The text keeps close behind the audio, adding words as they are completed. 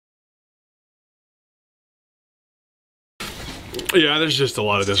Yeah, there's just a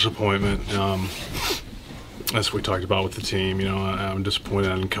lot of disappointment. As we talked about with the team, I'm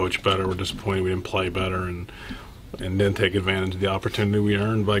disappointed I didn't coach better. We're disappointed we didn't play better and didn't take advantage of the opportunity we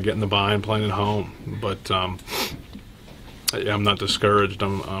earned by getting the bye and playing at home. But yeah, I'm not discouraged.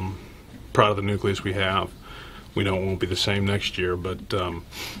 I'm proud of the nucleus we have. We know it won't be the same next year, but I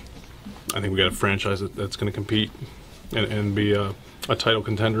think we got a franchise that's going to compete and be a title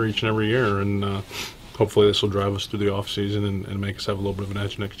contender each and every year. And hopefully this will drive us through the offseason and make us have a little bit of an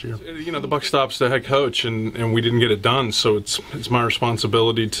edge next year. The buck stops the head coach, and we didn't get it done, so it's my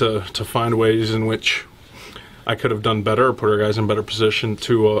responsibility to find ways in which I could have done better or put our guys in better position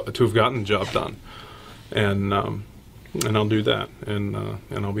to have gotten the job done. And I'll do that, and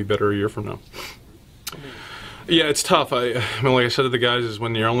I'll be better a year from now. Yeah, it's tough. I mean, like I said to the guys, is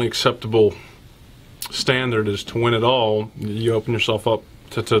when your only acceptable standard is to win it all, you open yourself up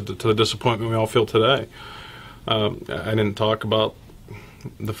to the disappointment we all feel today. I didn't talk about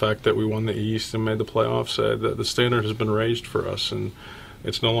the fact that we won the East and made the playoffs. The standard has been raised for us, and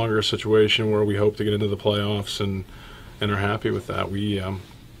it's no longer a situation where we hope to get into the playoffs and are happy with that. We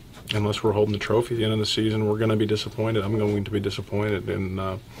unless we're holding the trophy at the end of the season, we're going to be disappointed. I'm going to be disappointed,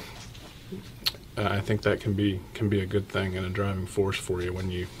 and I think that can be a good thing and a driving force for you when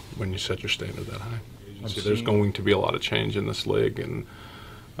you set your standard that high. There's going to be a lot of change in this league, and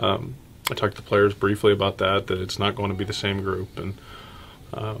I talked to players briefly about that it's not going to be the same group,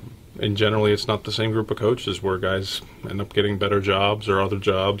 and generally it's not the same group of coaches where guys end up getting better jobs or other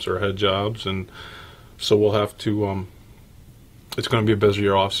jobs or head jobs, and so we'll have to it's going to be a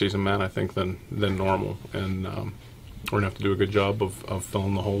busier off-season, man, I think, than normal, and we're going to have to do a good job of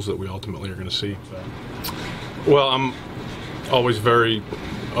filling the holes that we ultimately are going to see. Well, I'm always very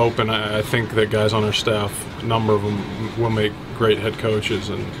open. I think that guys on our staff, a number of them, will make great head coaches,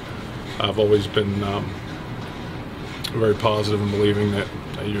 and I've always been very positive in believing that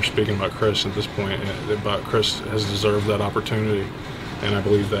you're speaking about Chris at this point, about Chris has deserved that opportunity, and I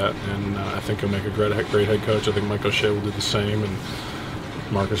believe that, and I think he'll make a great head coach. I think Mike O'Shea will do the same, and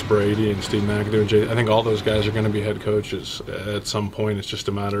Marcus Brady and Steve McAdoo and Jay. I think all those guys are going to be head coaches at some point. It's just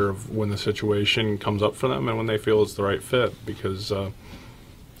a matter of when the situation comes up for them and when they feel it's the right fit, because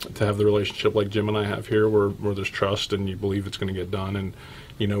to have the relationship like Jim and I have here where there's trust and you believe it's going to get done and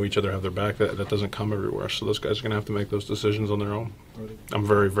you know each other have their back, that doesn't come everywhere. So those guys are going to have to make those decisions on their own. I'm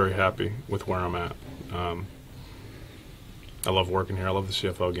very, very happy with where I'm at. I love working here. I love the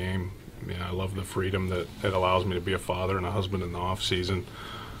CFL game. I love the freedom that it allows me to be a father and a husband in the off season.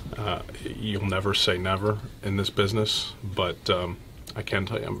 You'll never say never in this business, but I can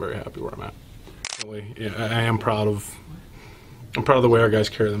tell you I'm very happy where I'm at. I am proud of the way our guys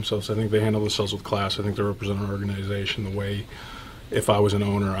carry themselves. I think they handle themselves with class. I think they represent our organization the way, if I was an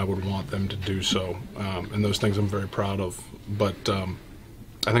owner, I would want them to do so. And those things I'm very proud of. But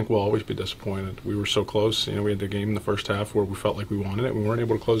I think we'll always be disappointed. We were so close. We had the game in the first half where we felt like we wanted it. We weren't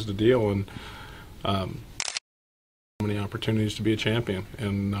able to close the deal, and so many opportunities to be a champion.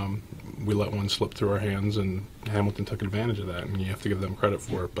 And we let one slip through our hands, and Hamilton took advantage of that, and you have to give them credit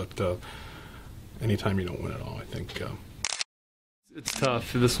for it. But anytime you don't win at all, I think it's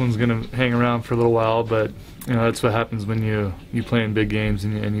tough. This one's going to hang around for a little while, but that's what happens when you play in big games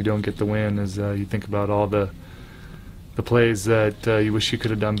and you don't get the win. Is you think about all the plays that you wish you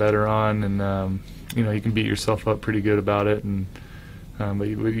could have done better on, and you can beat yourself up pretty good about it, and but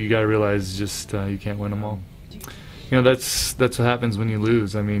you got to realize just you can't win them all. That's what happens when you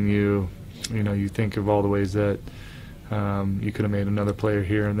lose. I mean, you think of all the ways that you could have made another player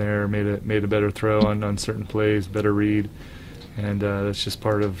here and there, made a better throw on certain plays, better read. And that's just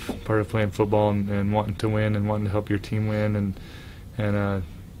part of playing football and wanting to win and wanting to help your team win and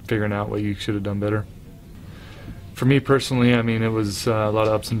figuring out what you should have done better. For me personally, I mean, it was a lot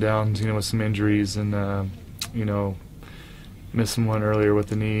of ups and downs, with some injuries and missing one earlier with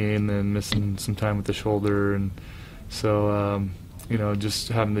the knee and then missing some time with the shoulder, and so just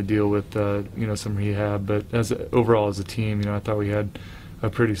having to deal with some rehab. But overall as a team, I thought we had a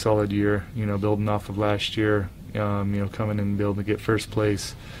pretty solid year, building off of last year. Coming in and be able to get first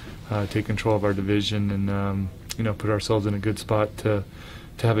place, take control of our division, and put ourselves in a good spot to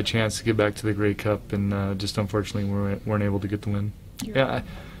have a chance to get back to the Grey Cup, and just unfortunately we weren't able to get the win. Yeah,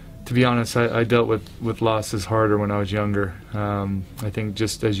 to be honest, I dealt with losses harder when I was younger. I think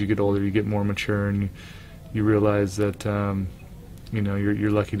just as you get older, you get more mature, and you realize that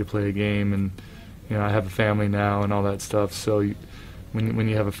you're lucky to play a game, and I have a family now and all that stuff. So when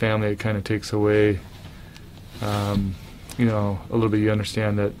you have a family, it kind of takes away. A little bit, you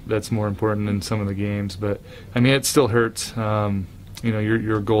understand that that's more important than some of the games, but I mean, it still hurts.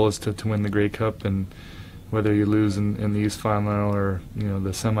 Your goal is to win the Grey Cup, and whether you lose in the East Final or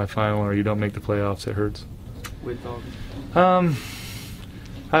the semifinal, or you don't make the playoffs, it hurts.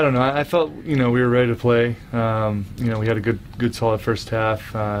 I don't know. I felt we were ready to play. We had a good solid first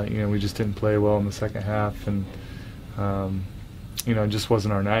half. We just didn't play well in the second half, and it just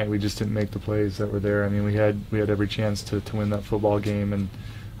wasn't our night. We just didn't make the plays that were there. I mean, we had every chance to win that football game, and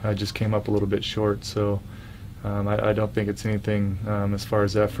just came up a little bit short. So I don't think it's anything as far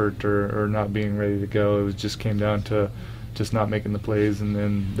as effort or not being ready to go. It just came down to just not making the plays, and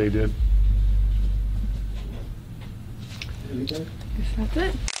then they did. Guess that's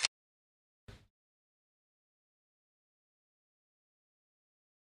it.